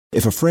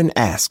If a friend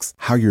asks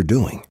how you're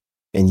doing,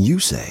 and you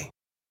say,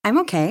 I'm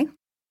okay.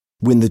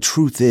 When the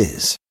truth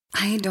is,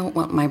 I don't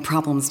want my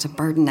problems to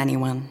burden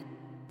anyone.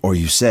 Or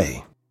you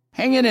say,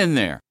 hang it in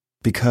there.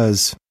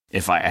 Because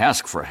if I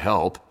ask for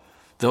help,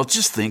 they'll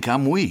just think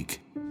I'm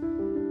weak.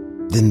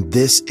 Then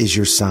this is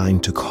your sign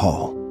to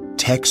call,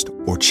 text,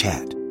 or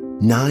chat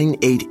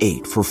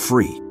 988 for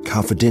free,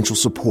 confidential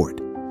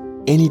support.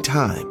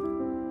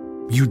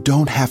 Anytime. You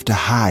don't have to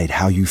hide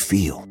how you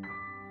feel.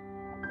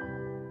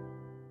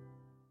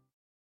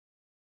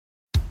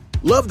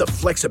 Love the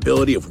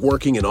flexibility of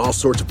working in all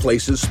sorts of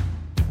places?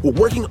 Well,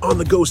 working on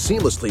the go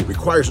seamlessly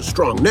requires a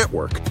strong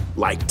network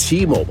like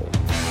T-Mobile.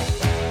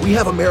 We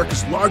have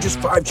America's largest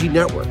 5G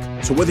network,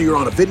 so whether you're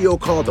on a video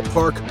call at the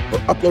park or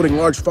uploading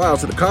large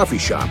files at the coffee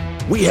shop,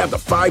 we have the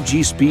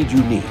 5G speed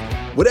you need.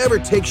 Whatever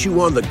takes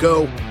you on the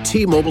go,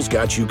 T-Mobile's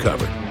got you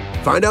covered.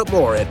 Find out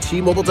more at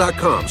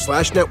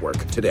T-Mobile.com/network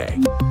today.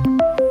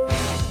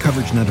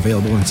 Coverage not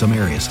available in some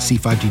areas. See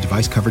 5G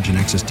device coverage and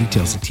access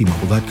details at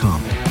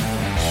T-Mobile.com.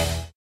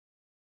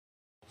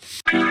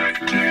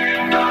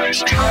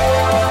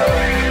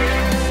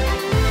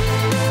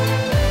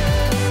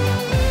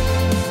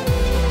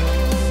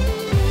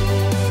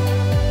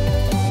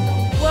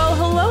 Well,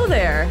 hello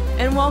there,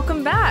 and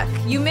welcome back.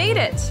 You made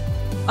it.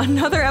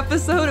 Another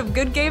episode of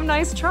Good Game,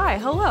 Nice Try.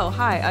 Hello,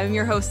 hi, I'm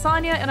your host,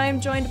 Sonia, and I am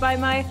joined by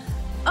my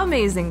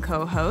amazing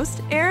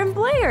co-host, Aaron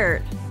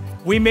Blair.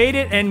 We made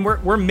it, and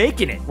we're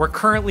making it. We're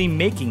currently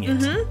making it.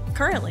 Mm-hmm.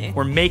 Currently.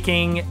 We're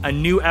making a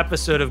new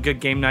episode of Good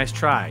Game, Nice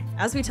Try.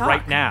 As we talk.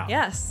 Right now.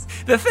 Yes.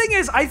 The thing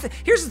is,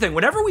 here's the thing.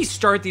 Whenever we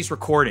start these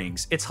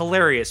recordings, it's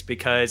hilarious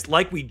because,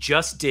 like we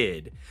just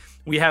did,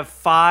 we have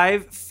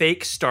 5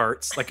 fake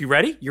starts. Like, you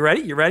ready? You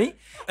ready? You ready?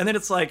 And then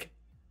it's like,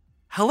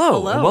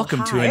 hello and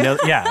welcome to another.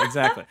 Yeah,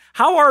 exactly.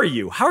 How are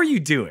you? How are you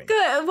doing?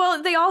 Good.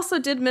 Well, they also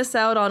did miss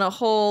out on a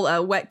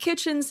whole wet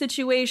kitchen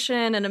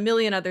situation and a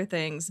million other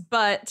things,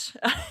 but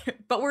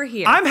we're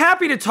here. I'm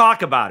happy to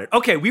talk about it.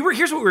 Okay,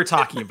 here's what we were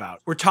talking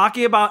about.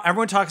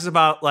 Everyone talks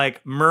about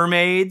like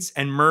mermaids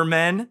and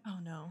mermen. Oh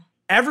no.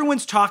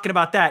 Everyone's talking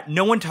about that.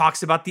 No one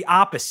talks about the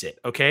opposite,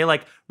 okay?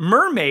 Like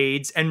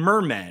mermaids and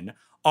mermen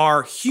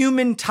are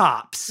human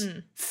tops,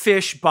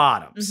 fish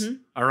bottoms,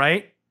 all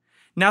right?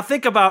 Now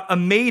think about a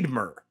maid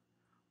mer,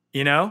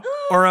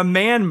 or a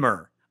man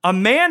mer. A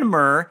man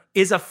mer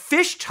is a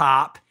fish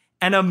top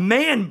and a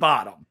man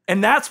bottom.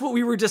 And that's what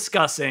we were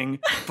discussing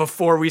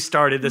before we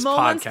started this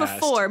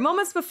podcast.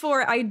 Moments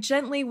before, I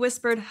gently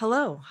whispered,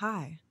 hello,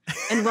 hi,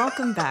 and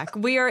welcome back.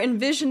 We are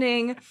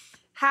envisioning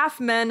half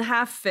men,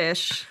 half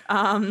fish.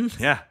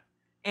 Yeah.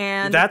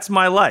 And that's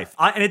my life.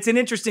 And it's an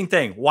interesting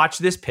thing. Watch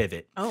this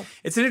pivot. Oh.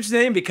 It's an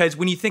interesting thing because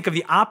when you think of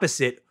the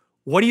opposite,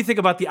 what do you think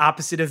about the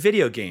opposite of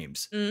video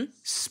games?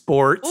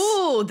 Sports.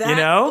 Ooh,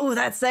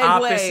 that segue.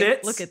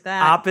 Opposites. Look at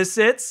that.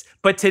 Opposites.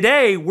 But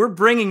today we're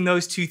bringing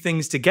those two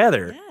things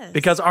together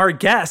because our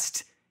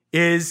guest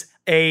is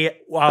a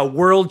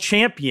world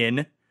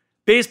champion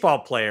baseball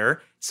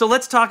player. So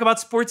let's talk about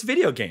sports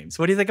video games.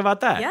 What do you think about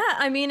that? Yeah,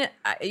 I mean,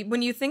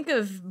 when you think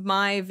of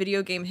my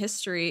video game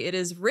history, it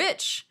is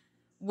rich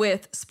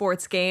with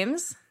sports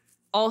games.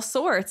 All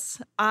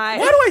sorts. Why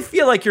do I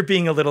feel like you're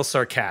being a little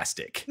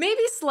sarcastic?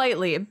 Maybe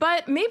slightly,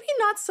 but maybe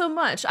not so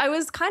much. I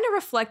was kind of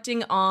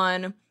reflecting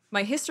on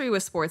my history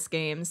with sports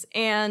games,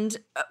 and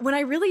when I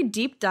really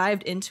deep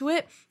dived into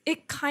it,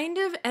 it kind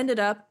of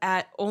ended up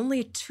at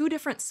only 2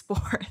 different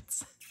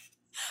sports.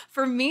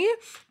 For me,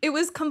 it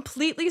was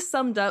completely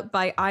summed up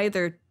by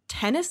either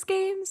tennis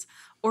games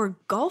or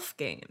golf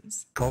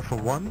games. Golf for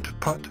 1,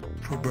 putt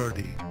for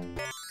birdie.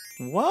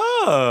 Whoa.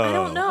 I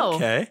don't know.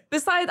 Okay.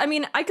 Besides, I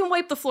mean, I can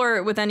wipe the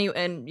floor with I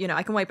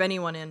can wipe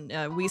anyone in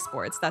Wii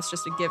Sports. That's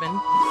just a given. All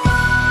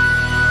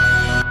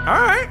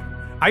right.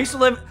 I used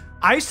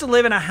to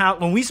live in a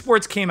house when Wii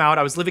Sports came out.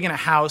 I was living in a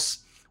house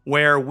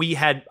where we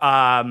had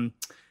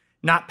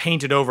not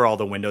painted over all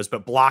the windows,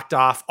 but blocked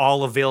off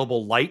all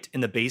available light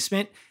in the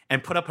basement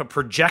and put up a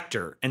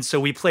projector. And so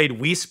we played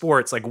Wii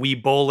Sports, like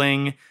Wii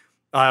Bowling,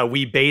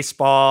 Wii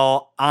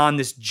Baseball on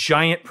this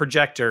giant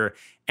projector.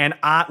 And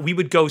we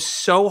would go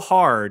so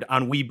hard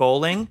on Wii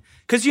Bowling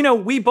because,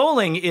 Wii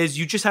Bowling is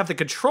you just have the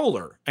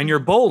controller and you're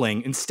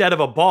bowling instead of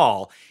a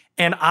ball.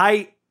 And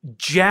I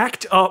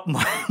jacked up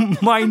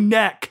my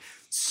neck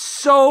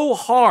so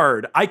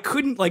hard, I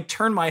couldn't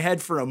turn my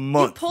head for a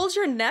month. You pulled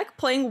your neck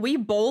playing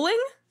Wii Bowling?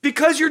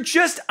 Because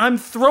I'm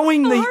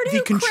throwing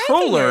the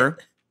controller.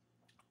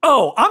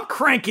 Oh, I'm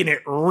cranking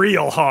it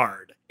real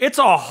hard. It's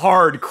a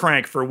hard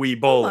crank for Wii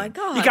Bowling. Oh my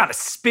God. You got to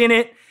spin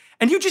it.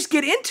 And you just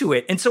get into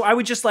it. And so I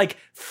would just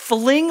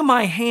fling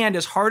my hand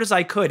as hard as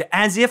I could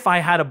as if I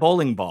had a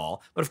bowling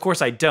ball. But of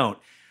course I don't,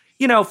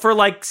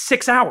 for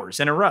 6 hours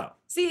in a row.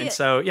 See, and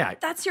so, yeah.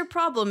 That's your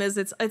problem is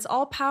it's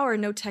all power,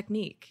 no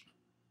technique.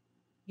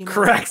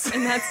 Correct.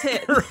 And that's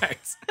it.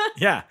 Correct.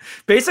 Yeah.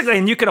 Basically,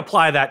 and you could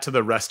apply that to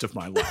the rest of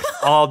my life.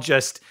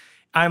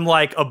 I'm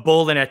like a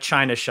bull in a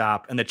china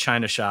shop and the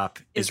china shop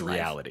is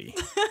reality.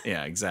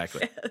 Yeah,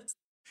 exactly. Yes.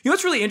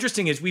 What's really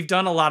interesting is we've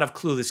done a lot of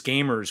Clueless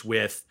Gamers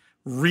with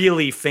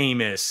really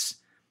famous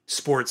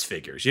sports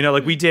figures. You know,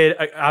 like we did,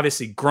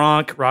 obviously,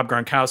 Gronk, Rob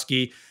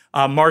Gronkowski,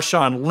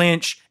 Marshawn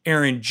Lynch,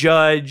 Aaron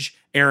Judge,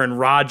 Aaron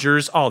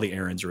Rodgers, all the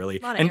Aarons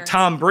really, and Aarons.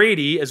 Tom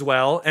Brady as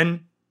well.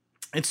 And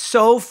it's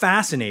so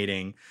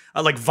fascinating,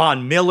 like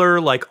Von Miller,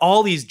 like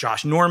all these,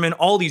 Josh Norman,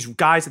 all these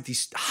guys at the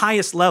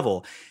highest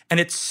level. And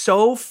it's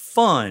so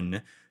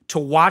fun to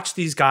watch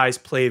these guys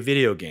play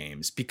video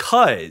games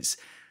because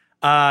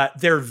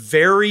they're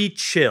very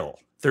chill.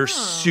 They're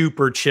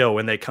super chill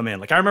when they come in.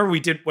 Like I remember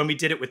when we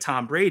did it with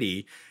Tom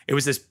Brady, it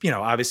was this, you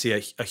know, obviously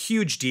a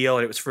huge deal.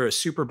 And it was for a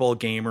Super Bowl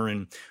gamer.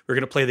 And we're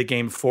going to play the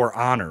game For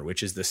Honor,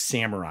 which is the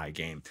samurai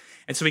game.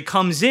 And so he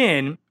comes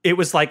in, it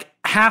was like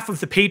half of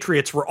the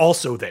Patriots were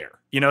also there,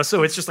 you know?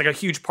 So it's just like a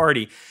huge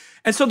party.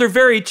 And so they're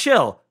very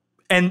chill.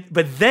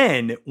 But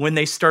then when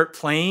they start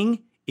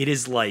playing, it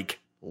is like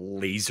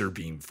laser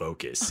beam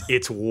focus.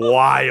 It's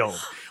wild.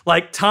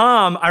 Like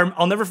Tom,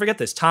 I'll never forget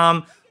this.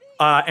 Tom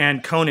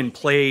and Conan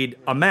played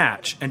a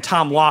match, and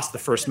Tom lost the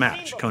first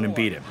match. Conan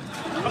beat him.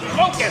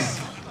 Focus!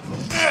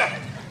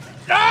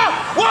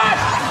 What?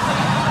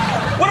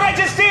 What did I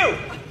just do?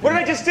 What did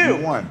I just do?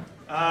 You won.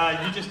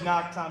 You just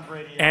knocked Tom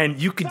Brady out.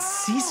 And you could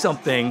see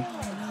something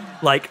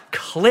like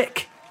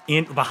click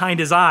in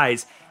behind his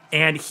eyes,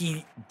 and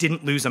he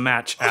didn't lose a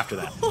match after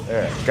that.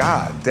 There.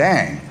 God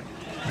dang.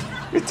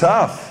 You're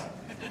tough.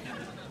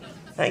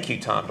 Thank you,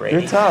 Tom Brady.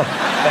 You're tough.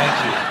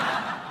 Thank you.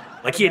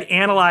 Like he had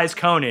analyzed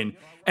Conan,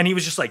 and he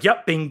was just like,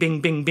 yep, bing, bing,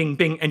 bing, bing,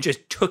 bing, and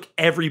just took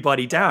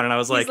everybody down. And I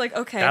was He's like,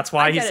 okay, that's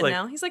why I get he's it like,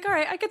 now. He's like, all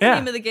right, I get the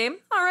name of the game.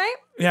 All right,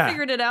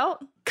 figured it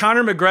out.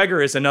 Conor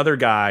McGregor is another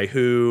guy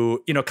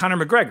who, you know, Conor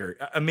McGregor,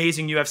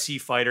 amazing UFC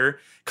fighter,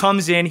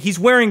 comes in. He's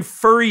wearing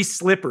furry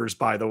slippers,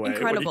 by the way,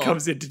 Incredible. when he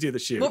comes in to do the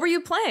shoot. What were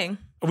you playing?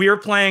 We were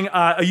playing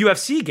a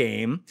UFC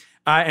game,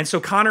 and so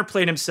Conor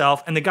played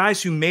himself, and the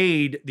guys who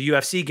made the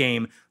UFC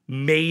game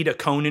made a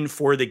Conan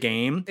for the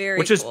game,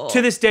 which is,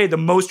 to this day, the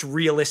most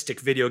realistic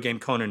video game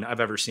Conan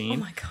I've ever seen.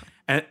 Oh my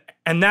God.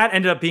 And that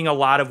ended up being a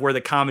lot of where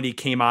the comedy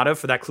came out of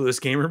for that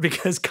Clueless Gamer,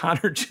 because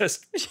Conor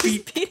just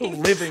beat the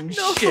living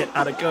shit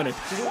out of Conan.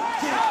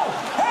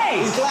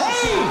 Hey!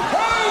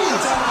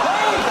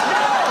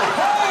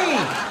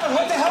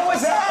 What the hell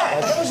was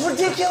that? That was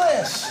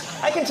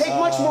ridiculous. I can take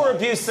much more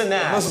abuse than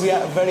that. Must be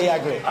very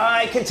ugly.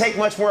 I can take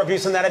much more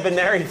abuse than that. I've been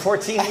married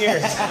 14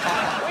 years.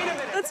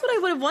 That's what I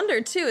would have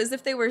wondered too, is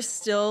if they were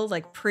still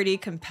like pretty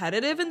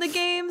competitive in the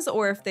games,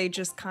 or if they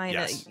just kind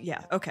of,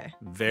 okay.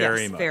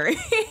 Very much. Very.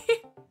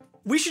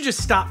 We should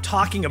just stop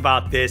talking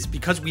about this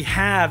because we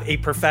have a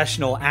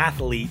professional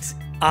athlete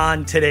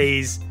on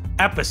today's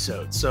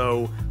episode.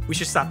 So we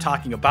should stop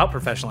talking about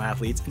professional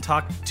athletes and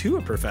talk to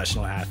a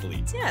professional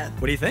athlete. Yeah.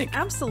 What do you think?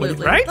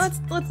 Absolutely. Right? Let's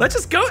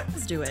just go.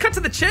 Let's do it. Let's cut to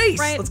the chase.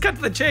 Right. Let's cut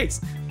to the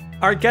chase.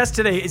 Our guest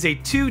today is a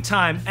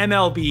two-time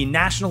MLB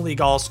National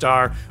League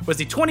All-Star, was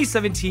the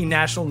 2017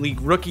 National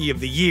League Rookie of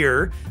the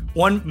Year,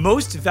 won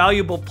Most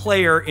Valuable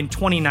Player in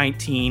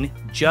 2019,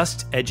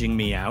 just edging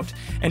me out,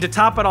 and to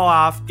top it all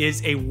off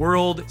is a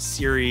World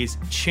Series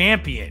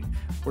champion.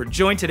 We're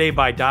joined today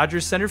by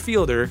Dodgers center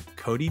fielder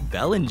Cody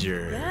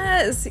Bellinger.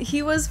 Yes,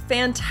 he was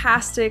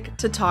fantastic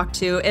to talk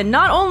to. And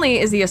not only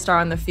is he a star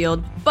on the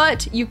field,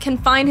 but you can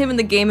find him in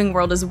the gaming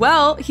world as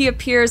well. He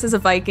appears as a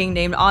Viking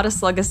named Otto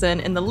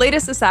Sluggason in the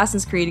latest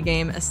Assassin's Creed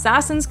game,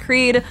 Assassin's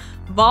Creed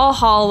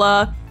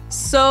Valhalla.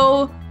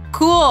 So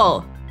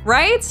cool,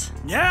 right?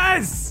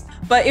 Yes!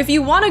 But if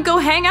you want to go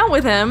hang out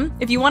with him,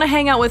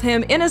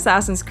 in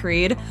Assassin's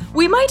Creed,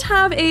 we might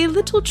have a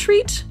little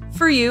treat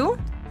for you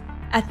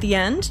at the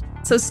end.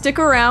 So stick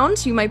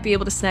around, you might be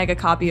able to snag a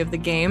copy of the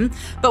game.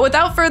 But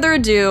without further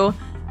ado,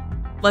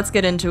 let's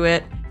get into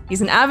it. He's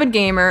an avid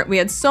gamer. We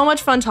had so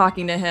much fun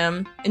talking to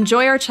him.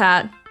 Enjoy our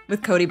chat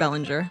with Cody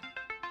Bellinger.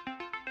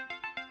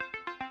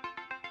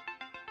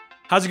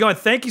 How's it going?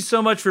 Thank you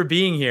so much for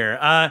being here.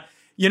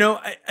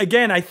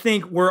 Again, I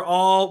think we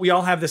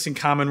all have this in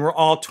common. We're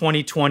all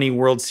 2020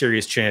 World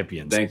Series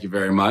champions. Thank you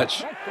very much.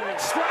 Strike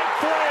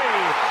three.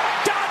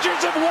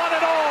 Dodgers have won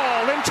it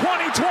all in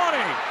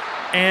 2020.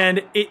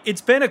 And it's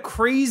been a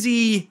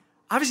crazy,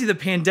 obviously the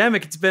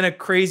pandemic, it's been a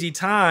crazy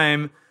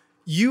time.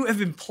 You have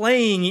been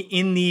playing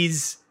in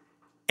these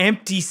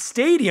empty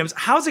stadiums.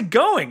 How's it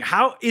going?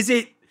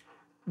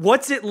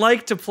 What's it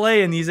like to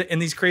play in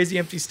these crazy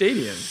empty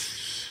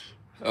stadiums?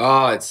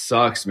 Oh, it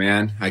sucks,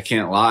 man. I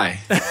can't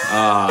lie.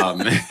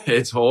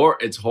 It's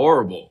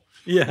horrible.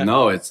 Yeah.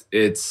 No,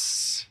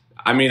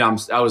 I mean,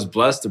 I was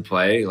blessed to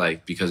play,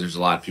 like, because there's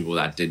a lot of people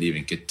that didn't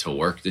even get to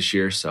work this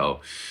year,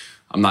 so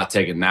I'm not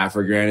taking that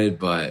for granted,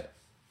 but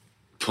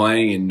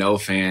playing in no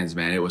fans,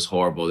 man, it was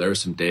horrible. There were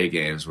some day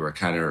games where it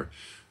kind of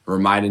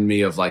reminded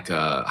me of like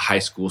a high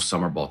school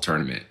summer ball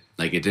tournament.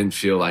 Like, it didn't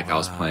feel like I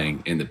was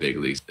playing in the big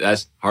leagues.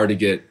 That's hard to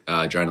get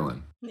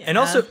adrenaline. Yeah. And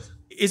also,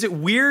 is it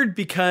weird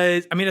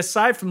because, I mean,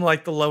 aside from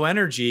like the low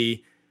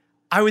energy,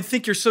 I would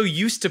think you're so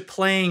used to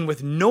playing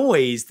with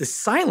noise, the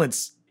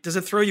silence, does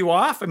it throw you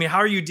off? I mean, how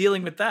are you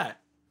dealing with that?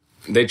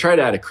 They tried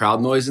to add a crowd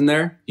noise in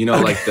there,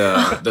 like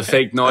the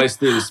fake noise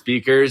through the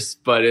speakers,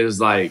 but it was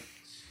like,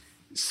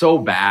 so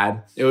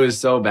bad. It was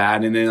so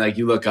bad. And then like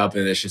you look up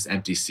and it's just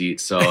empty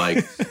seats. So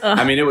like,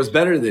 I mean, it was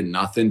better than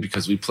nothing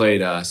because we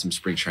played some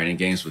spring training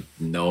games with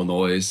no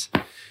noise,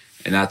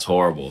 and that's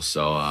horrible.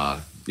 So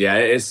yeah,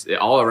 it's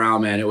all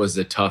around, man. It was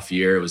a tough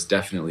year. It was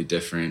definitely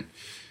different.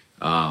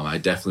 I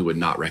definitely would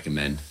not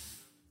recommend.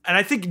 And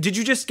I think, did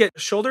you just get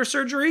shoulder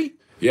surgery?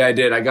 Yeah, I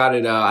did. I got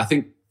it. I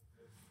think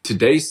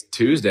today's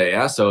Tuesday.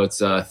 Yeah. So it's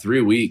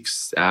 3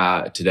 weeks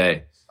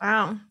today.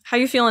 Wow. How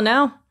you feeling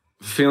now?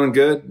 Feeling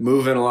good.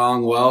 Moving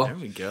along well. There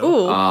we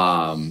go. Ooh.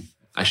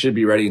 I should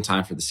be ready in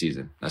time for the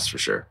season. That's for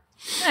sure.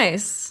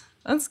 Nice.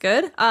 That's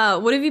good.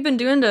 What have you been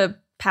doing to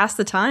pass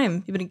the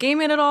time? You been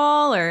gaming at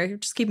all or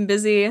just keeping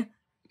busy?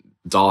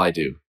 It's all I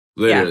do.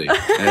 Literally.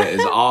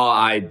 It's all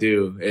I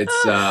do.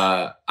 It's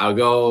I'll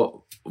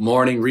go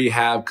morning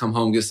rehab, come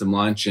home, get some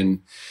lunch,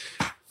 and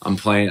I'm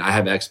playing. I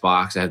have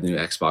Xbox. I have the new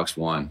Xbox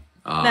One.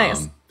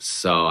 Nice.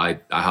 So I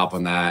hop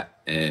on that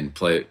and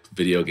play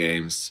video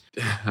games.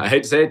 I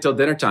hate to say it till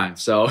dinner time.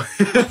 So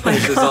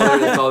that's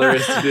all there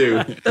is to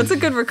do. That's a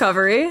good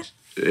recovery.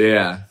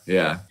 Yeah.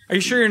 Are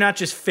you sure you're not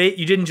just fake?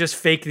 You didn't just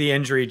fake the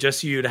injury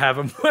just so you'd have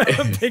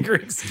a bigger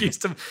excuse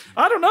to,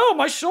 I don't know,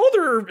 my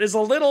shoulder is a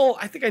little,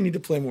 I think I need to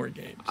play more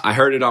games. I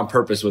heard it on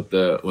purpose with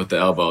the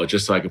elbow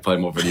just so I could play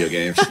more video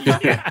games.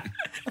 Yeah,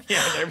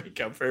 there we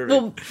go. Perfect.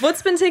 Well,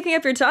 what's been taking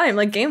up your time?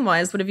 Like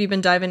game-wise, what have you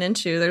been diving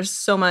into? There's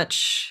so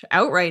much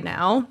out right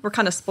now. We're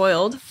kind of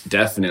spoiled.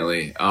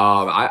 Definitely.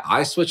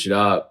 I switch it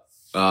up.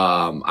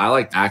 I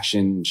like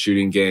action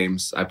shooting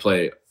games. I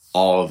play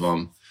all of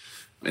them.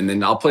 And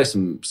then I'll play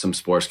some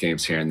sports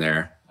games here and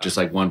there, just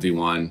like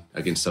 1v1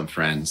 against some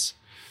friends.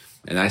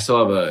 And I still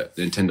have a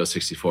Nintendo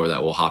 64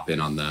 that will hop in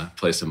on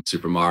play some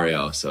Super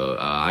Mario. So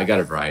I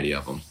got a variety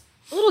of them.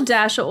 A little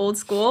dash of old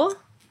school.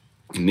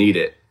 Need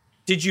it.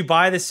 Did you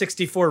buy the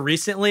 64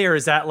 recently, or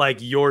is that like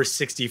your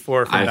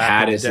 64 from I've back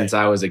had in the it day? since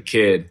I was a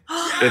kid.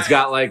 It's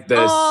got like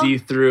the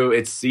see-through.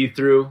 It's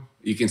see-through.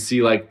 You can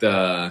see like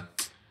the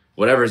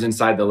whatever's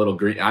inside the little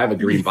green. I have a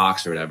green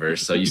box or whatever,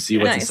 so you see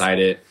what's inside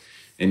it.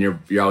 And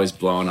you're always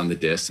blowing on the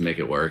disc to make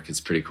it work.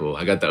 It's pretty cool.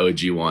 I got the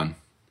OG one.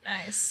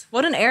 Nice.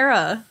 What an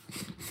era.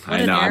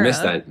 I know. I miss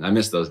that. I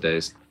miss those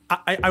days.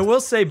 I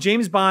will say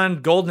James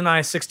Bond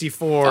GoldenEye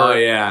 64. Oh,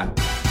 yeah.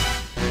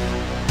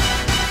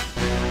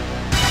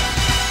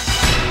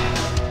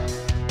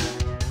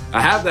 I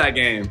have that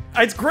game.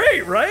 It's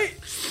great, right?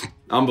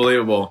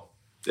 Unbelievable.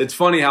 It's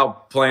funny how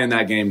playing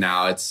that game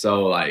now, it's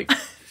so like,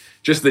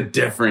 just the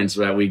difference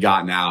that we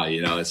got now,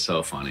 it's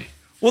so funny.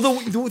 Well,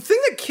 the thing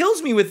that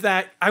kills me with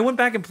that, I went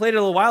back and played it a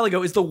little while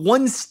ago, is the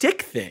one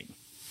stick thing.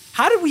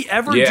 How did we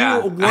ever do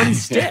a one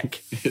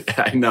stick?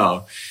 I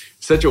know.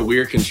 Such a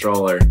weird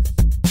controller.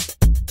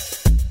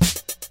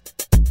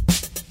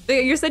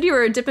 You said you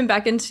were dipping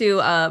back into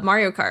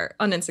Mario Kart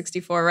on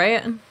N64,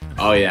 right?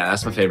 Oh, yeah.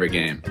 That's my favorite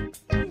game.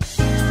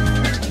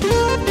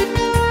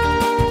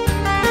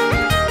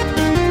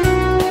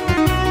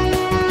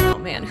 Oh,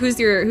 man. Who's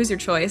your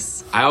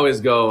choice? I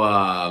always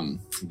go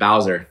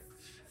Bowser.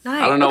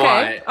 Nice. I don't know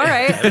why. All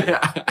right.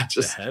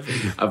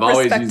 I've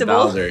always used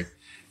Bowser.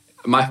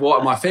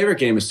 My favorite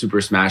game is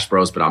Super Smash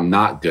Bros, but I'm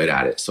not good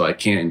at it, so I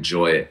can't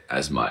enjoy it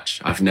as much.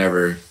 I've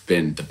never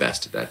been the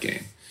best at that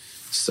game.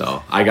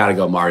 So I gotta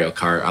go Mario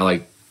Kart.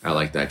 I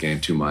like that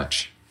game too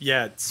much.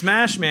 Yeah,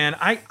 Smash, man.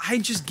 I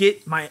just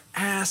get my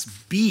ass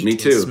beat. Me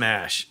too. In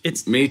Smash.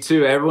 It's me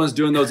too. Everyone's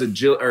doing those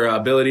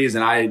abilities,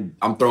 and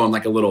I'm throwing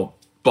like a little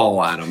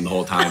ball at them the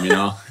whole time.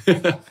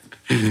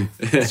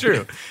 It's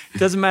true. It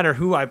doesn't matter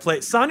who I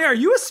play. Sonia, are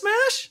you a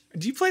Smash?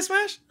 Do you play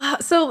Smash?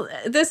 So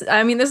this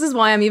is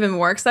why I'm even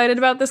more excited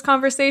about this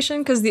conversation,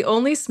 because the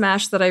only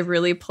Smash that I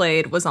really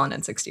played was on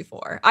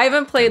N64. I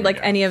haven't played like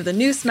any of the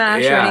new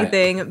Smash or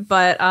anything,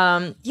 but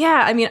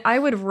I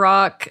would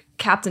rock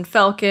Captain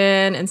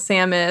Falcon and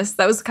Samus.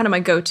 That was kind of my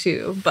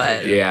go-to.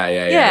 But yeah,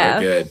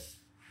 they're good.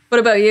 What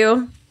about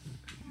you?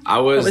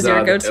 What was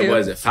your go-to?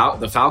 Was it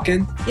the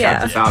Falcon?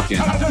 Yeah, Captain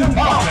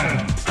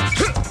Falcon.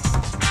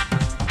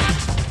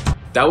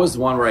 That was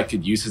one where I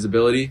could use his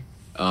ability.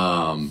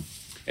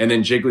 And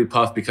then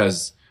Jigglypuff,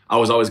 because I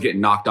was always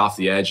getting knocked off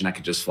the edge and I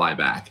could just fly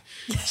back.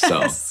 Yes.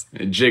 So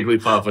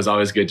Jigglypuff was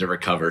always good to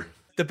recover.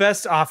 The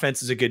best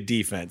offense is a good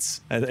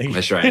defense, I think.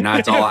 That's right. Now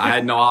I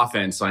had no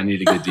offense, so I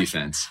needed a good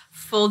defense.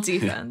 Full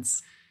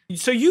defense.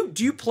 So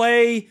do you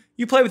play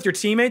with your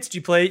teammates?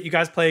 You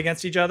guys play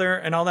against each other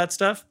and all that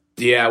stuff?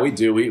 Yeah, we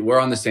do. We're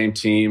on the same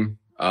team.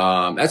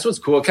 That's what's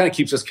cool. It kind of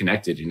keeps us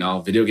connected,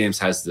 Video games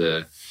has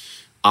the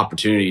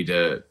opportunity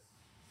to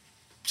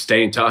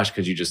stay in touch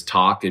because you just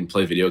talk and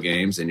play video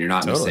games and you're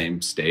not in the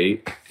same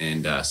state.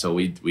 And so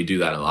we do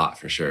that a lot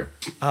for sure.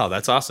 Oh,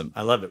 that's awesome.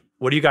 I love it.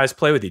 What do you guys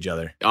play with each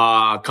other?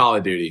 Call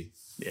of Duty.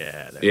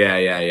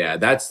 Yeah.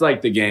 That's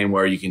like the game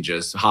where you can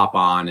just hop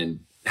on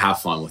and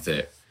have fun with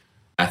it.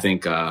 I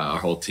think our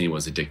whole team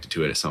was addicted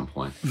to it at some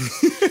point.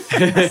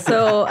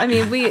 So,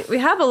 we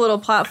have a little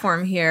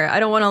platform here.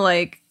 I don't want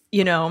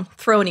to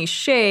throw any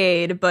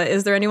shade, but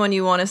is there anyone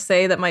you want to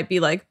say that might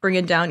be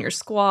bringing down your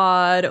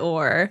squad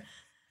or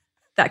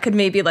that could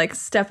maybe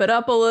step it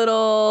up a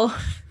little?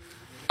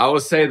 I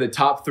would say the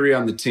top 3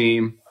 on the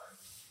team.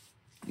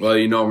 Well,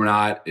 you know, we're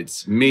not.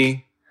 It's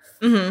me,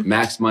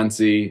 Max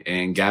Muncy,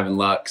 and Gavin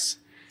Lux.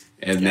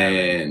 And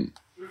then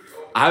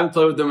I haven't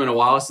played with them in a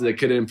while, so they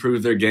could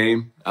improve their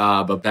game.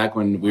 But back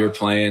when we were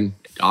playing,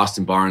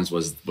 Austin Barnes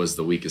was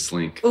the weakest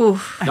link.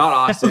 Oof. Not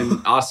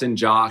Austin. Austin,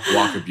 Jock,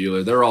 Walker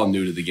Buehler. They're all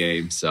new to the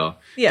game, so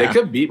they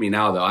could beat me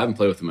now, though. I haven't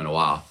played with them in a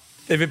while.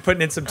 They've been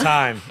putting in some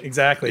time.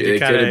 Exactly. They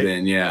could have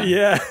been, yeah.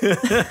 Yeah.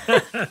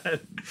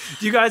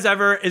 Do you guys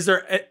ever,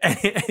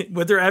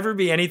 would there ever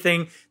be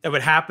anything that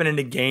would happen in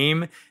a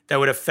game that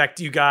would affect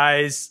you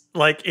guys,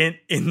 like in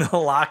the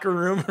locker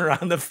room or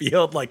on the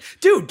field? Like,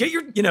 dude, get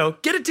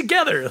it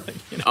together. Like,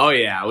 Oh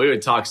yeah, we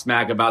would talk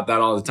smack about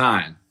that all the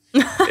time.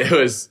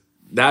 That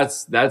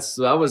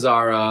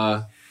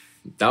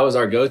was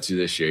our go-to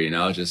this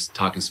year, just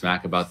talking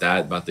smack about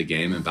the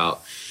game,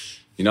 about,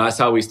 that's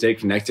how we stayed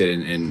connected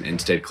and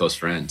stayed close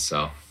friends.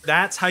 So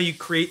that's how you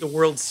create the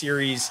World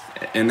Series.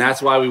 And that's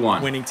why we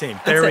won. Winning team.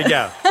 There we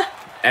go.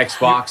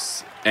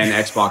 Xbox and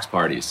Xbox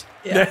parties.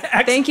 Yeah.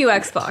 Thank you,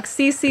 Xbox.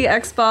 CC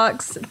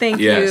Xbox. Thank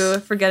you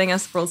for getting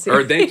us World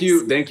Series. Or thank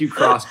you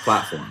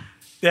cross-platform.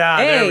 Yeah,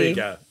 hey.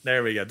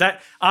 There we go.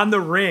 That on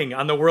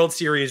the World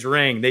Series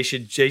ring, they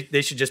should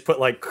just put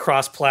like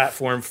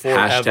cross-platform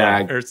forever.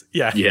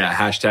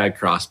 Hashtag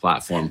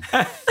cross-platform.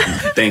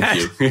 Thank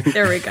you.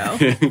 There we go.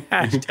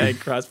 Hashtag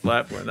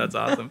cross-platform. That's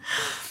awesome.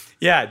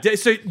 Yeah.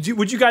 So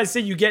would you guys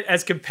say you get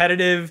as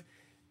competitive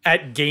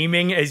at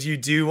gaming as you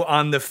do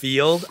on the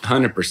field?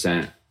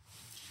 100%.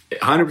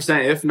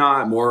 100%, if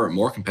not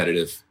more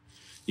competitive.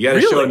 You got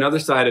to show another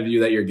side of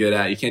you that you're good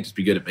at. You can't just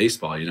be good at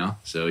baseball,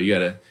 So you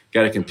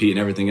got to compete in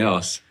everything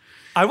else.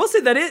 I will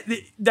say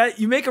that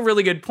you make a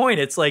really good point.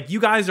 It's like you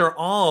guys are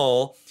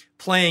all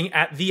playing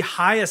at the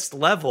highest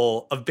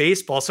level of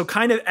baseball. So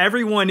kind of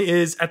everyone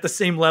is at the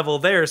same level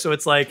there. So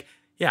it's like,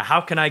 yeah, how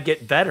can I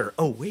get better?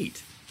 Oh,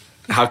 wait.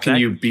 How can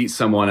you beat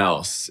someone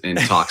else and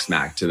talk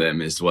smack to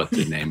them is what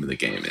the name of the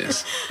game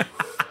is. Yeah,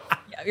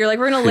 you're like,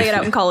 we're going to lay it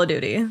out in Call of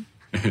Duty.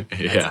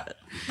 Yeah.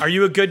 Are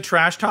you a good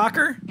trash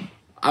talker?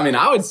 I mean,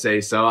 I would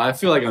say so. I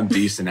feel like I'm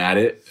decent at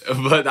it,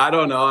 but I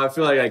don't know. I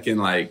feel like I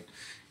can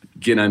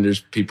get under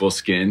people's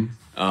skin.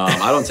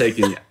 I don't take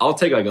any. I'll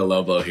take like a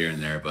low blow here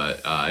and there, but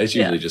it's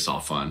usually just all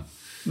fun.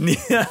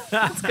 Yeah,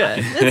 that's good.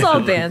 It's all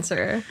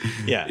banter.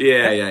 Yeah.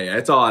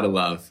 It's all out of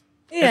love.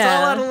 Yeah. It's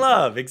all out of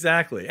love,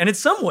 exactly. And in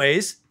some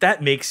ways,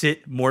 that makes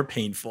it more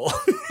painful.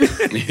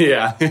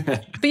 Yeah.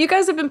 But you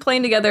guys have been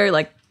playing together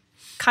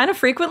kind of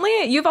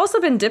frequently. You've also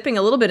been dipping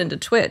a little bit into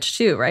Twitch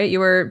too, right? You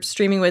were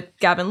streaming with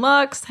Gavin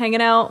Lux,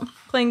 hanging out,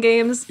 playing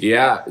games.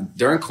 Yeah,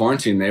 during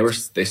quarantine,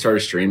 they started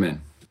streaming.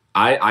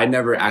 I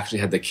never actually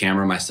had the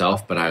camera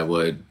myself, but I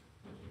would.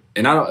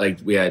 And I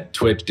don't we had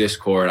Twitch,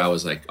 Discord. I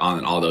was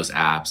on all those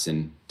apps,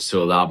 and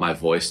so allowed my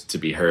voice to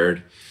be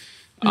heard.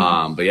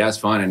 But yeah, it's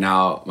fun. And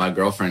now my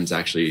girlfriend's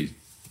actually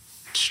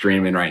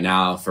streaming right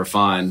now for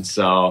fun.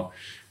 So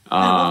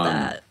I love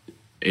that.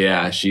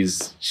 Yeah,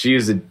 she's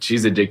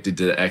addicted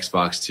to the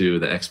Xbox too,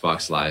 the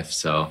Xbox life.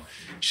 So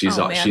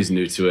she's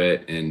new to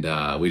it, and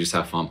we just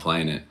have fun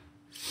playing it.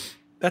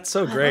 That's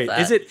so great.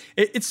 Is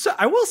it's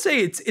I will say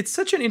it's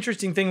such an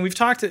interesting thing.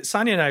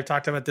 Sonia and I have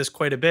talked about this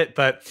quite a bit,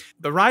 but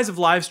the rise of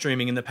live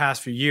streaming in the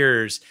past few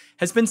years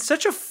has been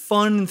such a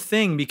fun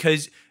thing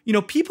because,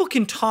 people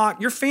can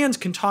talk, your fans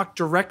can talk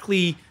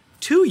directly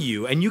to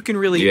you and you can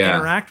really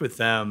interact with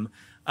them,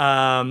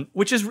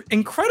 which is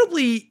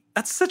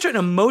that's such an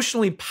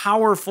emotionally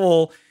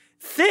powerful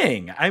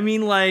thing. I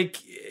mean, what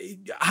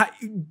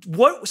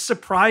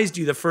surprised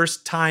you the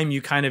first time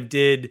you kind of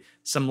did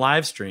some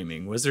live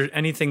streaming? Was there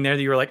anything there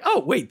that you were like,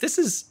 oh, wait, this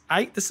is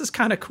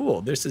kind of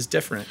cool. This is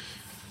different.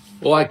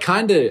 Well, I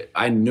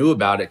knew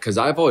about it because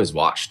I've always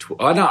watched.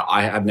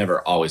 I've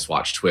never always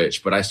watched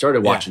Twitch, but I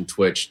started watching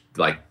Twitch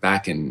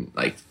back in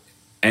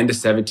end of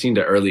 17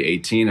 to early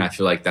 18. I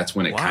feel like that's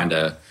when it kind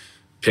of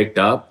picked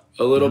up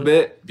a little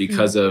bit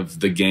because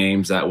of the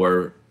games that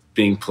were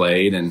being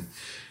played, and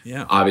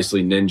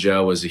obviously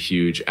Ninja was a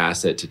huge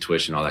asset to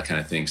Twitch and all that kind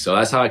of thing. So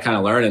that's how I kind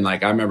of learned. And I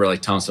remember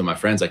telling some of my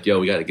friends yo,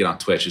 we got to get on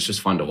Twitch. It's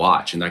just fun to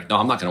watch. And they're like, no,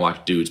 I'm not going to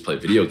watch dudes play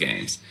video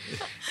games.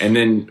 And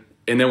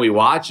then we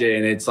watch it,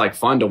 and it's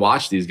fun to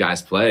watch these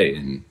guys play.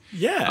 And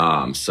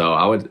so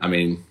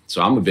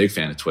I'm a big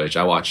fan of Twitch.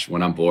 I watch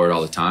when I'm bored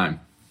all the time.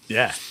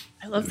 Yeah,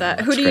 I love that.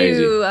 Who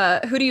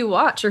do you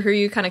watch, or who are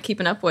you kind of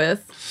keeping up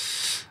with?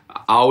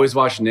 I always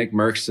watch Nick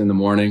Merckx in the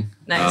morning.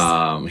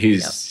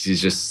 Nice.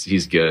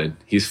 He's good.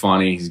 He's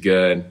funny. He's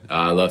good.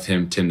 I love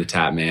him. Tim the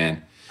Tap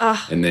Man.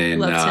 And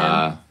then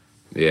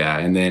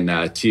and then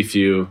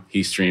Tfue,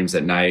 he streams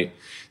at night.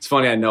 It's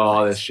funny, I know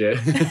all this shit,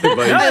 but he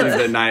streams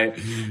at night.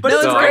 But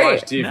so I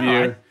watch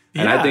Tfue,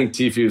 and I think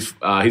Tfue's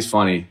he's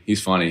funny.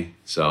 He's funny.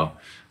 So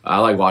I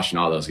like watching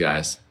all those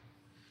guys.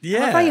 Yeah.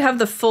 I love how you have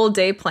the full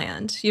day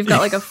planned. You've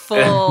got a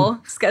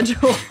full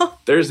schedule.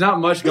 There's not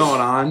much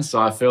going on, so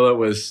I fill it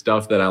with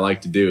stuff that I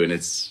like to do, and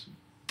it's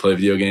play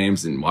video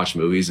games and watch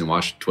movies and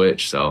watch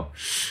Twitch. So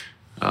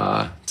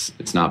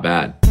it's not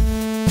bad.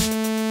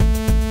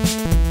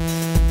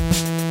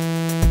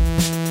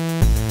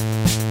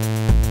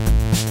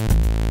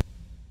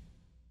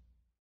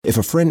 If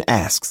a friend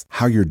asks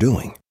how you're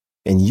doing,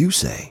 and you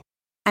say,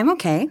 I'm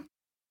okay.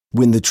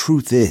 when the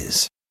truth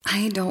is,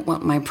 I don't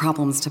want my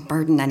problems to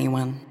burden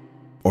anyone.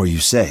 or you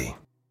say,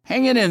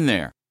 Hang it in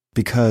there.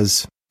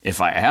 because, If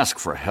I ask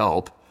for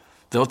help,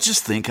 they'll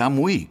just think I'm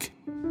weak.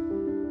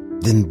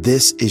 then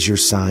this is your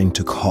sign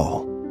to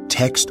call,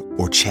 text,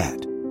 or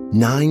chat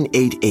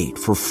 988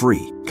 for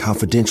free,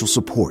 confidential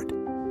support.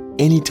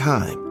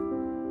 Anytime.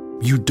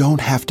 You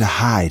don't have to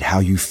hide how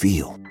you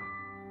feel.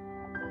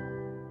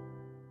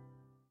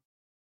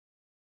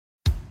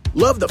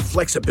 Love the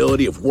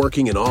flexibility of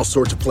working in all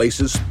sorts of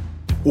places?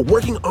 Well,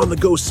 working on the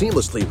go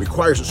seamlessly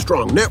requires a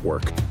strong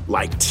network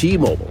like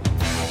T-Mobile.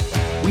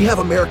 We have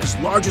America's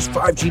largest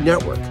 5G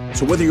network,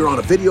 so whether you're on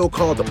a video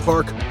call at the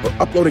park or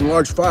uploading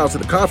large files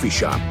at a coffee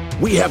shop,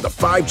 we have the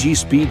 5G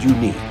speed you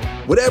need.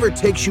 Whatever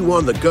takes you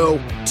on the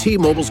go,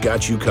 T-Mobile's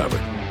got you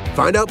covered.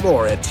 Find out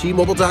more at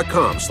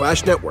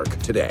T-Mobile.com/network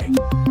today.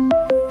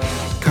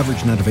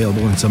 Coverage not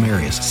available in some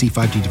areas. See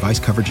 5G device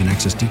coverage and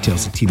access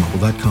details at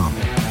T-Mobile.com.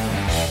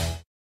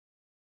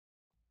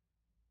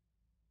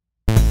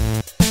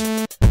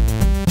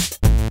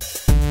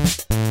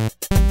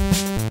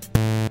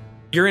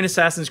 You're in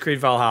Assassin's Creed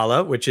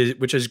Valhalla, which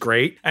is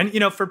great. And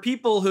for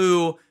people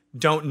who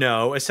don't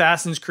know,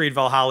 Assassin's Creed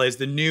Valhalla is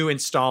the new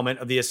installment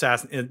of the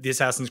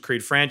Assassin's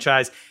Creed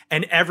franchise,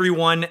 and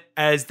everyone,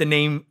 as the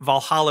name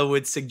Valhalla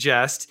would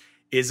suggest,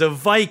 is a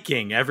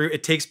Viking.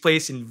 It takes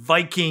place in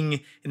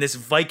this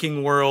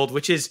Viking world,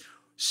 which is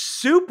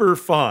super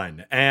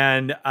fun.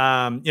 And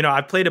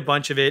I played a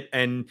bunch of it,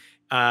 and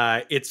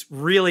it's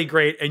really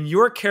great. And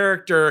your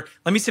character,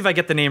 let me see if I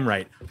get the name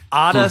right.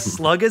 Ada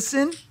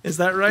Sluggason, is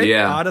that right?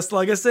 Yeah. Ada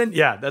Sluggason?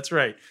 Yeah, that's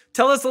right.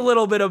 Tell us a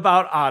little bit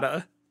about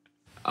Ada.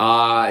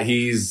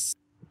 He's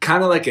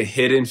kind of like a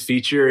hidden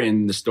feature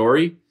in the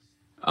story.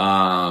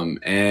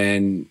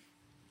 And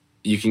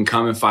you can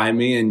come and find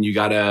me, and you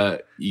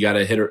gotta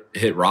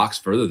hit rocks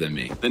further than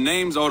me. The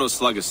name's Odo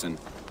Sluggason.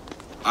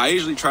 I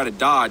usually try to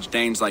dodge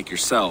Danes like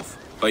yourself,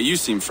 but you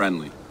seem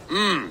friendly.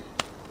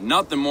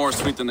 Nothing more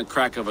sweet than the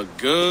crack of a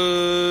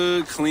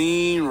good,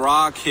 clean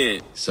rock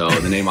hit. So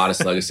the name Ada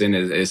Sluggason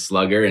is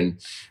Slugger, and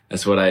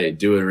that's what I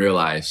do in real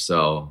life.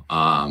 So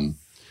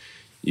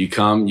you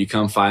come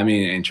find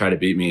me and try to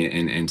beat me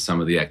in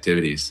some of the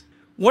activities.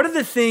 What are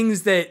the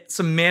things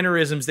some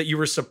mannerisms that you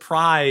were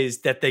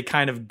surprised that they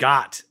kind of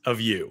got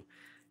of you?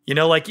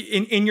 Like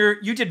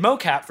you did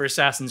mocap for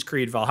Assassin's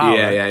Creed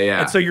Valhalla. Yeah.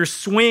 And so your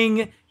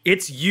swing,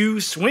 it's you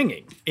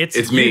swinging. It's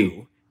you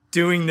me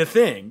doing the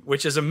thing,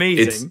 which is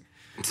amazing.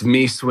 It's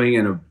me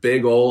swinging a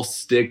big old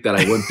stick that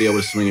I wouldn't be able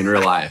to swing in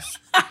real life.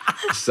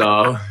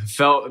 So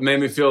made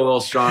me feel a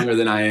little stronger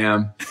than I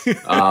am.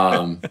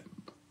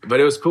 But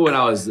it was cool when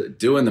I was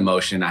doing the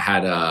motion. I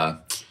had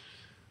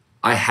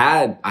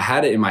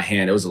it in my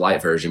hand. It was a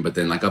light version, but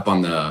then like up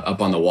on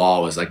the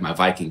wall was like my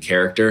Viking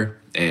character,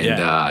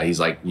 and he's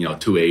like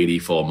 280,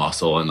 full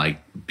muscle and like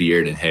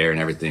beard and hair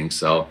and everything.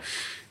 So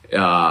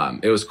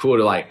it was cool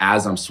to like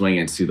as I'm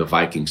swinging see the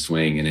Viking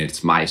swing, and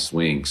it's my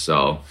swing.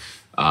 So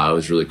it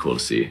was really cool to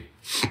see.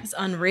 It's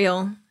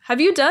unreal. Have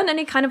you done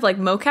any kind of like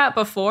mocap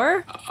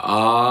before?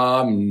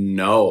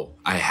 No,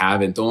 I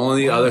haven't. The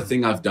only other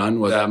thing I've done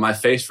was my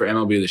face for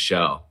MLB The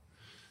Show.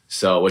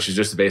 So, which is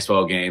just a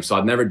baseball game. So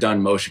I've never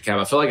done motion cap.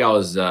 I felt like I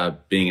was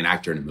being an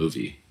actor in a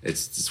movie.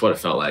 It's what it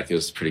felt like. It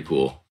was pretty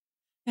cool.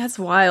 That's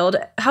wild.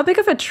 How big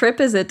of a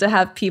trip is it to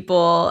have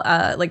people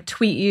like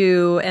tweet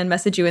you and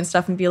message you and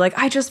stuff and be like,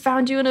 I just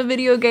found you in a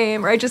video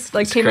game, or I just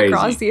like came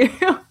across you?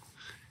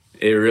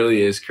 It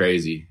really is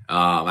crazy.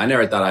 I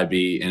never thought I'd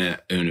be in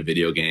a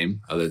video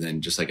game other than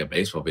just like a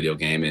baseball video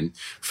game. And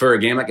for a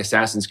game like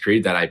Assassin's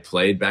Creed that I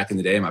played back in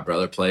the day, my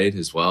brother played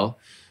as well,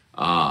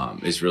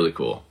 it's really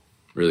cool.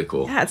 Really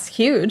cool. Yeah, it's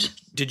huge.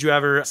 Did you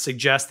ever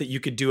suggest that you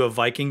could do a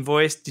Viking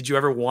voice? Did you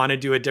ever want to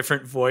do a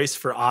different voice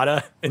for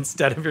Ada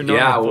instead of your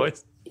normal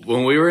voice?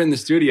 When we were in the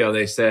studio,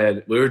 they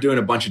said we were doing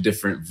a bunch of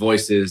different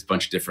voices,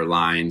 bunch of different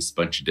lines,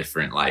 bunch of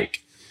different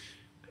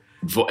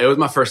it was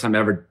my first time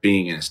ever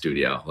being in a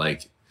studio.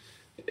 Like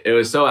it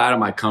was so out of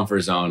my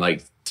comfort zone,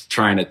 like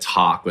trying to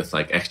talk with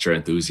like extra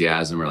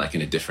enthusiasm or like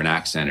in a different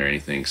accent or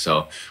anything.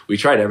 So we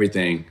tried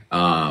everything.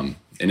 And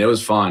it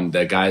was fun.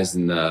 The guys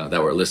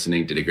that were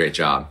listening did a great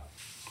job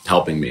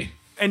helping me.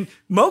 And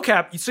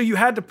mocap, so you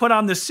had to put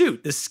on the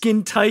suit, the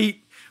skin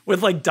tight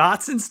with like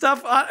dots and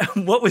stuff.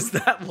 What was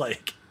that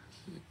like?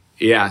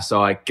 Yeah,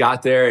 so I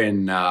got there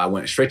and I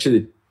went straight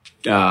to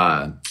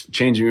the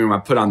changing room. I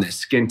put on this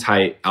skin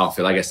tight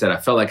outfit. Like I said, I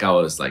felt like I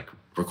was like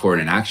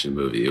recording an action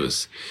movie.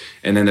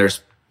 And then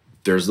there's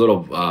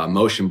little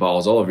motion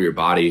balls all over your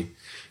body,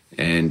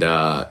 and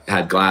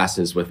had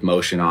glasses with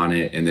motion on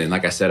it. And then,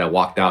 like I said, I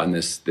walked out in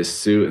this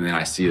suit, and then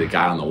I see the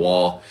guy on the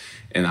wall.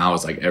 And I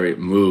was like, every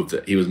move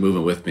that he was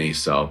moving with me.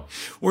 So,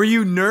 were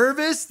you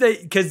nervous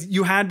because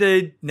you had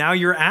to? Now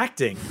you're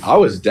acting. I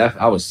was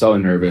so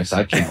nervous.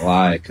 I can't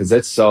lie, because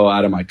it's so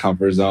out of my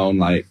comfort zone,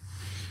 like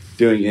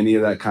doing any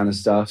of that kind of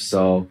stuff.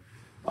 So,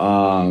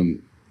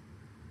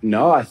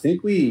 No, I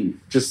think we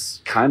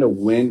just kind of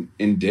went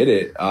and did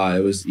it.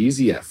 It was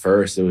easy at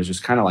first. It was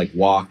just kind of like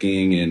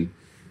walking and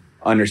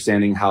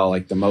understanding how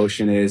like the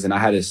motion is. And I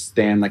had to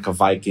stand like a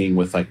Viking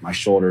with like my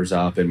shoulders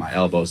up and my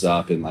elbows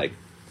up and like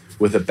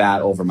with a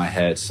bat over my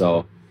head.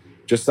 So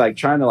just like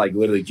trying to like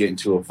literally get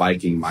into a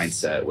Viking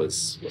mindset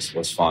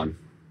was fun.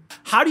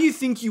 How do you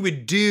think you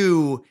would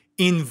do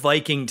in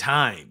Viking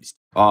times?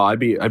 Oh, I'd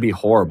be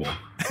horrible.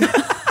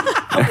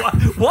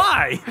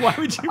 Why? Why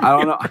would you? I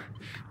don't know.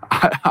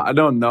 I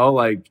don't know.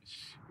 Like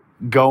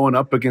going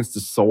up against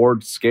a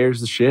sword scares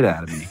the shit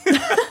out of me.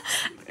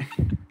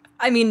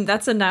 I mean,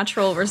 that's a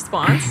natural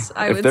response,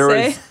 I would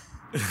say.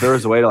 If there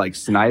was a way to like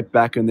snipe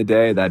back in the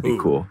day, that'd be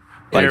cool.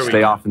 Like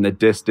stay off in the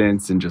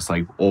distance and just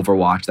like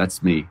Overwatch.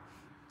 That's me.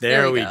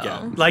 There we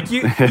go. Like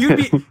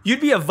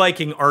you'd be a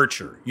Viking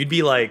archer. You'd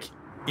be like,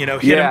 hit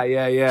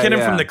him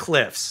from the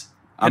cliffs.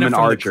 I'm an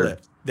archer.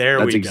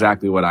 That's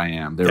exactly what I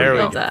am. There we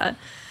go. That.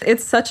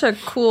 It's such a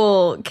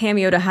cool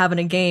cameo to have in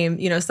a game,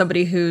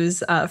 somebody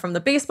who's from the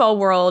baseball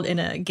world in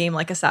a game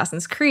like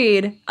Assassin's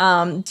Creed.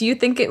 Do you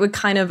think it would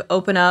kind of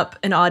open up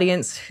an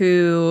audience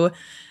who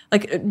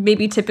like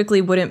maybe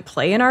typically wouldn't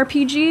play an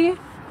RPG?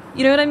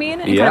 You know what I mean?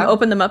 And kind of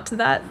open them up to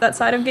that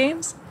side of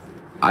games?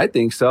 I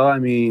think so. I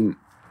mean,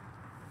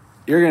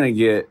 you're going to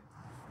get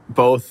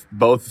both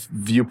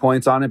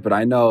viewpoints on it, but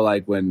I know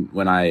like when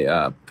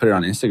I put it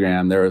on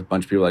Instagram, there were a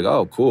bunch of people like,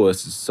 oh, cool,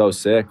 this is so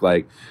sick.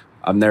 Like,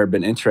 I've never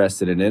been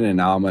interested in it, and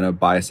now I'm going to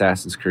buy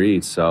Assassin's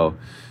Creed. So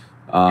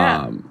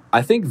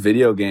I think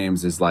video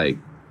games is like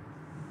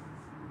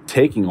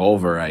taking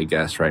over, I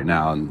guess, right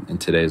now in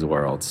today's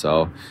world.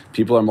 So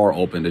people are more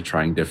open to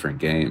trying different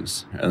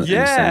games.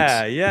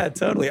 Yeah,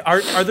 totally.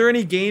 Are there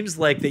any games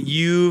like that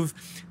you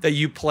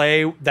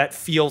play that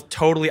feel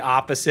totally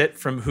opposite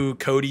from who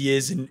Cody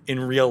is in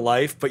real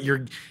life, but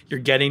you're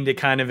getting to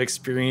kind of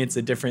experience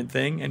a different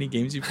thing? Any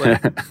games you play?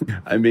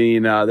 I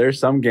mean, there's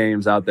some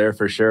games out there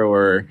for sure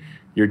where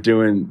you're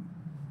doing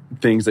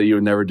things that you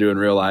would never do in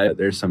real life.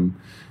 There's some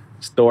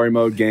story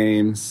mode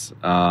games.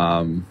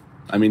 I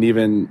mean,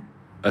 even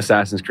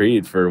Assassin's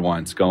Creed for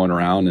once, going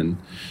around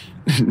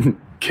and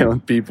killing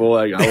people.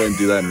 Like, I wouldn't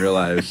do that in real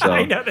life. So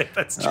I know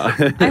that's true.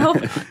 I hope.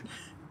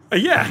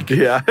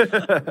 Yeah.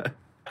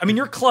 I mean,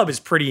 your club is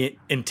pretty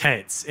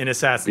intense in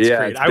Assassin's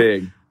Creed. It's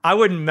big. I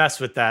wouldn't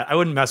mess with that. I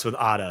wouldn't mess with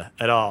Ada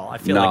at all. I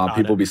feel like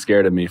people be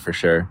scared of me for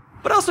sure.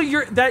 But also,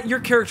 your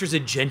character's a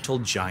gentle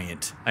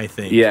giant, I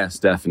think. Yes,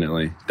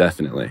 definitely.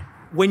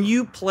 When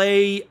you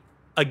play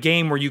a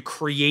game where you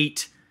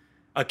create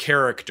a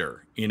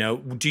character,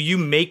 do you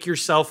make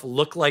yourself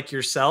look like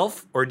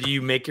yourself, or do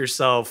you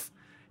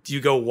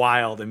go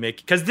wild and make?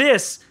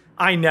 Because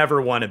I never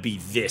want to be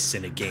this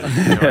in a game.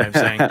 You know what I'm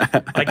saying?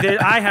 Like,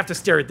 I have to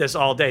stare at this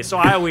all day. So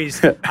I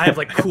have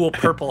like cool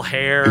purple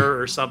hair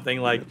or something.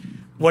 Like,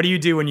 what do you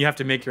do when you have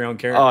to make your own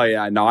character? Oh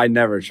yeah, no, I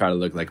never try to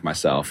look like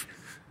myself.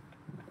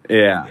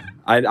 Yeah,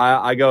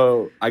 I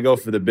go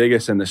for the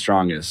biggest and the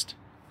strongest,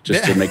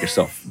 just to make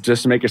yourself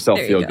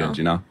feel good.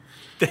 All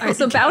right,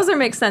 so Bowser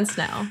makes sense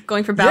now.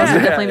 Going for Bowser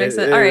definitely makes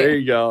sense. All right, there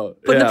you go.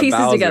 Put the pieces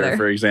Bowser, together.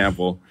 For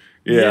example.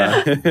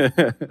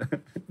 Yeah.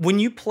 When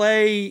you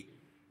play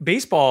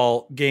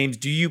baseball games,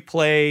 do you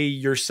play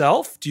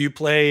yourself? Do you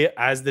play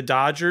as the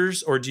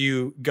Dodgers, or do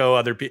you go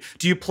other people?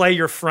 Do you play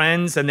your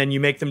friends and then you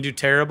make them do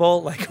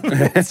terrible? Like,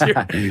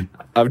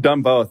 I've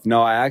done both.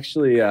 No, I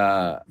actually,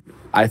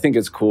 I think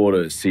it's cool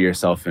to see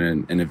yourself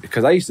in it,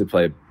 because I used to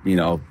play,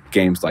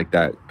 games like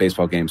that,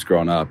 baseball games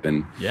growing up,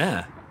 and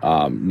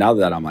now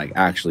that I'm like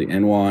actually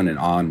in one and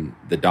on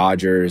the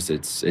Dodgers,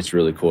 it's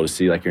really cool to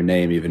see like your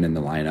name even in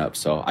the lineup.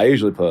 So I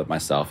usually play it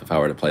myself if I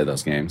were to play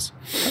those games.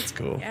 That's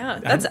cool. Yeah,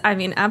 that's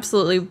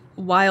absolutely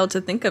wild to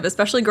think of,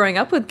 especially growing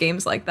up with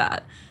games like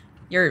that.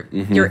 You're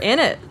in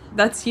it.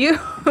 That's you.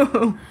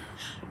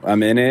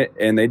 I'm in it,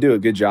 and they do a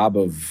good job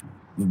of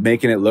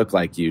making it look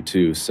like you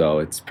too, so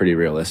it's pretty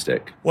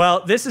realistic.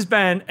 Well, this has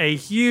been a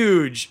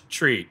huge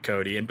treat,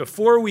 Cody. And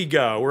before we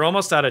go, we're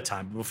almost out of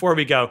time. But before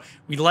we go,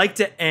 we'd like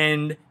to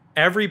end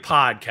every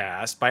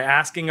podcast by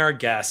asking our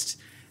guests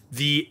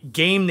the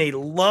game they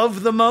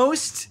love the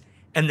most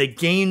and the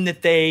game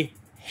that they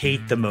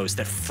hate the most,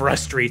 that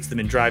frustrates them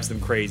and drives them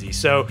crazy.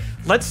 So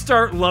let's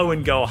start low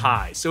and go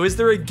high. So is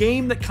there a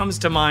game that comes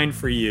to mind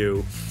for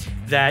you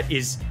that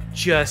is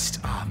just,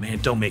 oh man,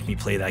 don't make me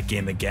play that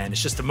game again?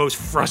 It's just the most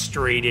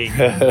frustrating.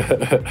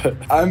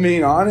 I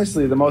mean,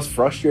 honestly, the most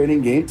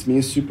frustrating game to me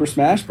is Super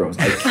Smash Bros.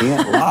 I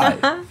can't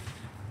lie.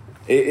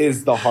 It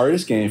is the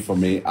hardest game for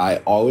me. I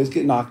always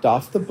get knocked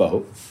off the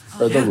boat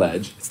or the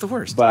ledge. It's the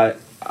worst. But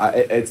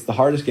it's the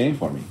hardest game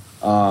for me.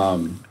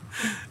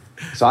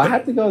 So I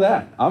have to go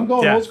that. I'm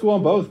going old school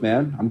on both,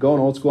 man. I'm going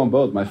old school on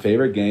both. My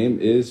favorite game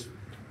is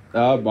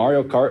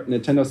Mario Kart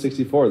Nintendo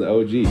 64, the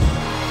OG.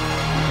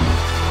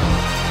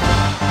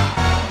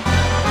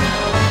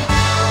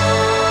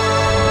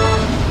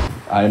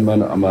 I'm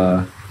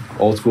a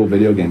old school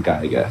video game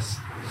guy, I guess.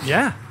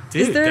 Yeah.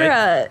 Dude,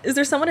 is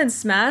there someone in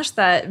Smash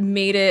that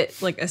made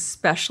it like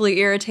especially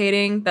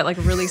irritating, that like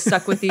really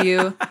stuck with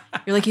you?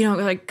 You're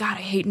like, God,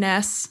 I hate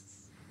Ness.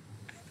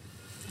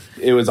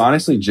 It was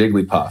honestly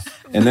Jigglypuff.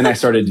 And then I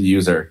started to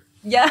use her.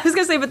 Yeah, I was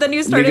going to say, but then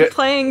you started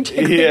playing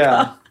Jigglypuff.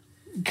 Yeah,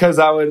 because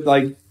I would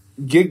like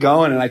get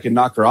going and I could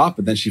knock her off,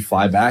 but then she'd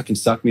fly back and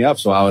suck me up.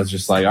 So I was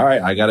just like, all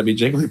right, I got to be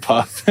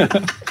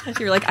Jigglypuff.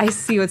 You're like, I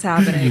see what's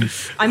happening.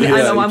 I mean, I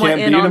know I want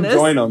in on this.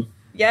 Join them.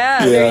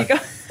 Yeah, there you go.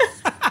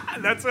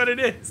 That's what it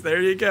is. There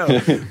you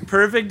go.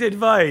 Perfect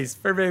advice.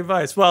 Perfect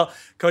advice. Well,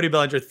 Cody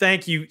Bellinger,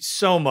 thank you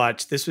so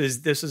much. This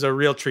was a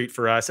real treat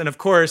for us. And of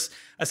course,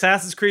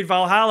 Assassin's Creed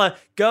Valhalla,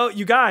 go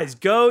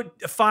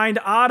find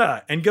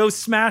Ada and go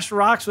smash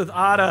rocks with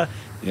Ada.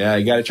 Yeah,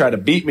 you got to try to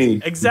beat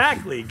me.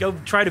 Exactly. Go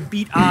try to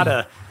beat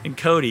Ada and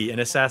Cody in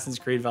Assassin's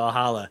Creed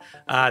Valhalla.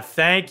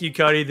 Thank you,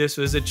 Cody. This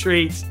was a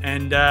treat.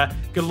 And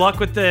good luck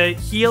with the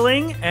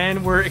healing.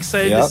 And we're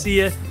excited to see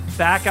you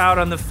back out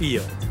on the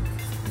field.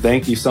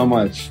 Thank you so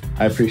much.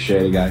 I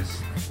appreciate it, guys.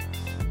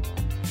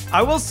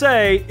 I will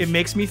say it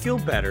makes me feel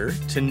better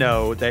to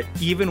know that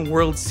even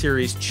World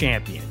Series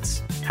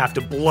champions have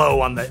to blow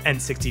on the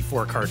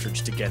N64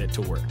 cartridge to get it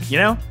to work. You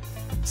know?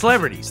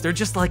 Celebrities, they're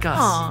just like us.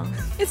 Aw,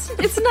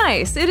 it's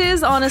nice. It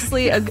is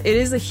honestly, it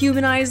is a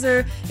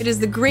humanizer. It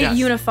is the great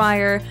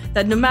unifier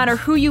that no matter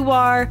who you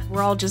are,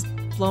 we're all just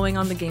blowing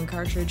on the game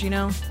cartridge, you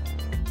know?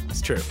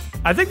 It's true.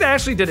 I think they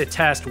actually did a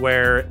test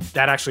where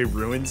that actually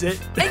ruins it.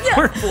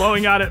 Where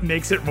blowing on it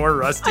makes it more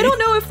rusty. I don't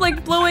know if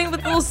like blowing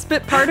with little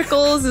spit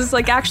particles is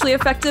like actually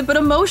effective, but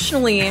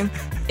emotionally,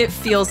 it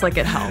feels like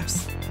it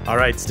helps. All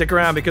right, stick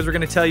around because we're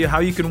going to tell you how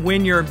you can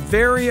win your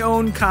very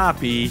own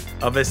copy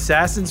of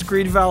Assassin's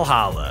Creed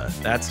Valhalla.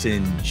 That's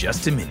in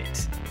just a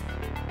minute.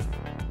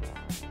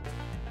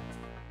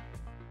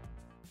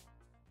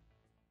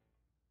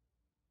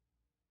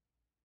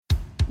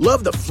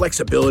 Love the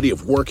flexibility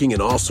of working in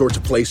all sorts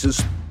of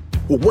places?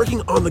 Well,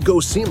 working on the go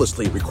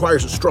seamlessly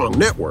requires a strong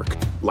network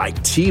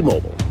like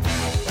T-Mobile.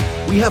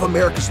 We have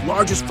America's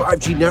largest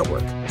 5G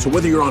network, so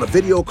whether you're on a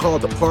video call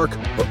at the park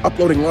or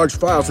uploading large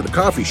files at a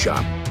coffee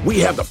shop, we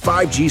have the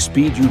 5G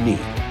speed you need.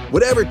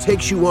 Whatever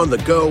takes you on the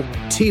go,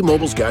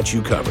 T-Mobile's got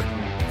you covered.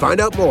 Find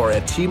out more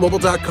at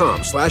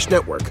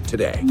T-Mobile.com/network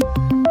today.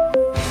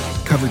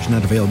 Coverage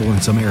not available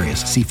in some areas.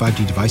 See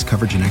 5G device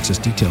coverage and access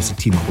details at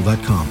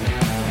T-Mobile.com.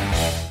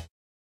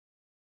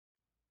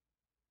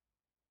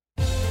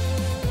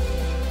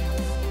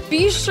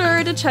 Be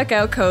sure to check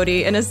out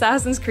Cody in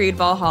Assassin's Creed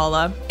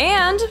Valhalla.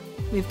 And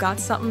we've got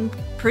something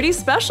pretty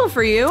special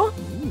for you.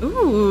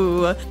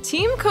 Ooh.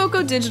 Team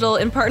Coco Digital,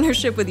 in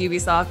partnership with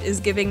Ubisoft, is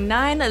giving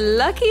 9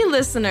 lucky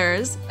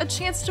listeners a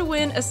chance to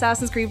win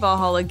Assassin's Creed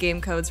Valhalla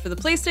game codes for the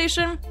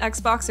PlayStation,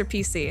 Xbox, or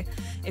PC.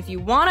 If you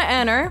want to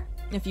enter,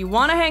 if you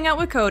want to hang out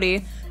with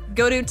Cody,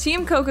 go to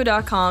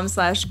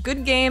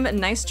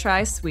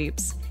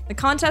teamcoco.com/goodgame-nice-try-sweeps. The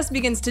contest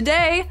begins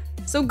today,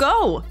 so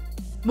go.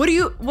 What are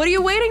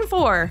you waiting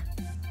for?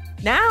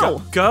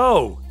 Now.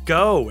 Go.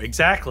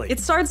 Exactly. It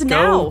starts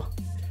now.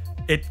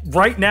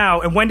 Right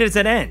now. And when does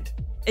it end?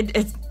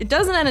 It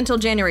doesn't end until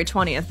January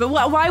 20th, but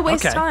why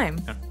waste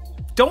time?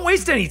 Don't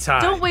waste any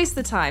time. Don't waste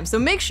the time. So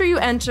make sure you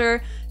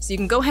enter so you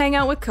can go hang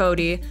out with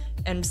Cody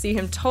and see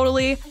him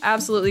totally,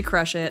 absolutely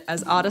crush it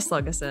as Ada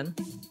Sluggason.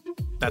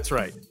 That's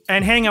right.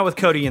 And hang out with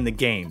Cody in the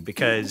game,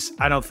 because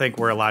I don't think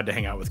we're allowed to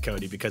hang out with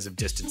Cody because of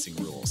distancing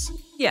rules.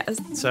 Yes.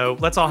 So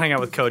let's all hang out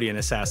with Cody in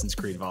Assassin's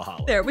Creed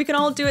Valhalla. There, we can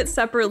all do it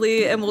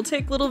separately, and we'll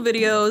take little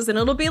videos, and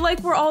it'll be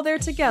like we're all there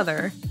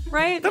together,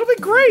 right? That'll be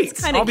great.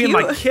 It's kinda I'll be in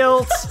my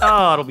kilt.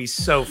 Oh, it'll be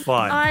so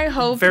fun. I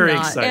hope Very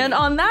not. excited. And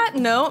on that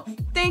note,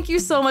 thank you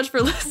so much for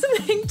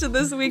listening to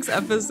this week's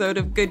episode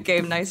of Good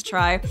Game, Nice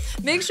Try.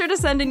 Make sure to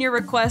send in your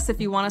requests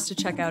if you want us to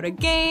check out a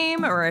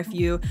game, or if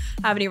you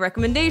have any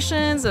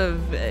recommendations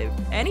of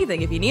anything.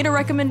 If you need a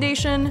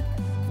recommendation,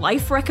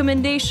 life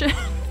recommendation,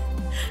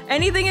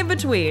 anything in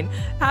between,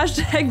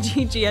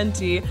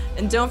 #GGNT.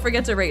 And don't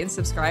forget to rate and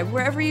subscribe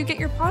wherever you get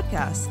your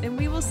podcasts. And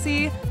we will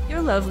see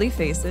your lovely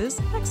faces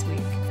next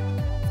week.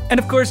 And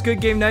of course,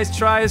 Good Game Nice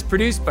Try is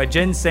produced by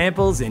Jen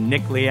Samples and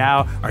Nick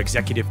Liao. Our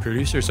executive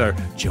producers are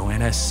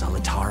Joanna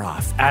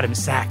Solitaroff, Adam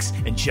Sachs,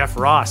 and Jeff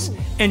Ross.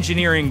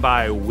 Engineering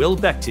by Will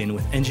Beckton,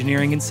 with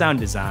engineering and sound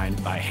design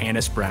by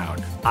Hannes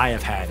Brown. I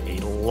have had a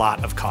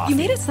lot of coffee. You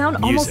made it sound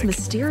almost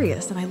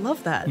mysterious, and I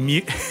love that.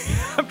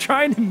 I'm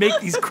trying to make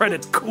these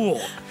credits cool.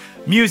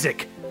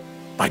 Music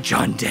by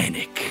John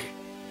Danik.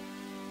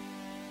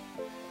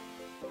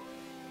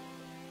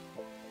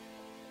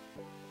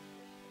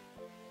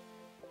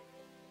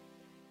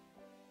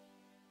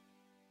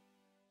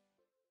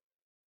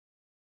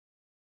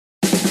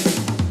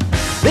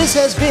 This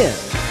has been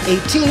a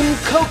Team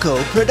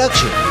Coco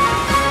production.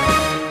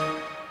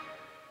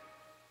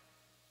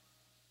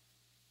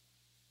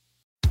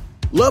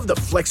 Love the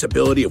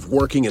flexibility of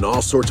working in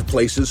all sorts of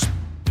places?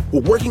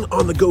 Well, working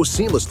on the go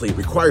seamlessly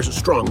requires a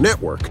strong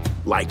network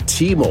like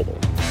T-Mobile.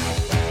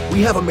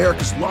 We have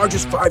America's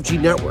largest 5G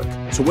network,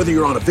 so whether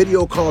you're on a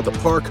video call at the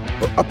park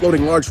or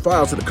uploading large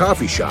files at a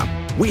coffee shop,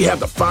 we have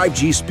the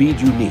 5G speed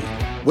you need.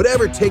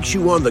 Whatever takes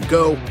you on the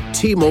go,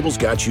 T-Mobile's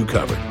got you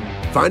covered.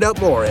 Find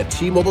out more at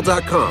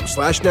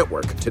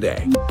T-Mobile.com/network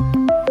today.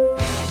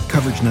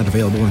 Coverage not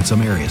available in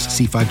some areas.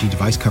 See 5G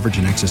device coverage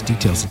and access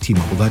details at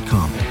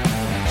T-Mobile.com.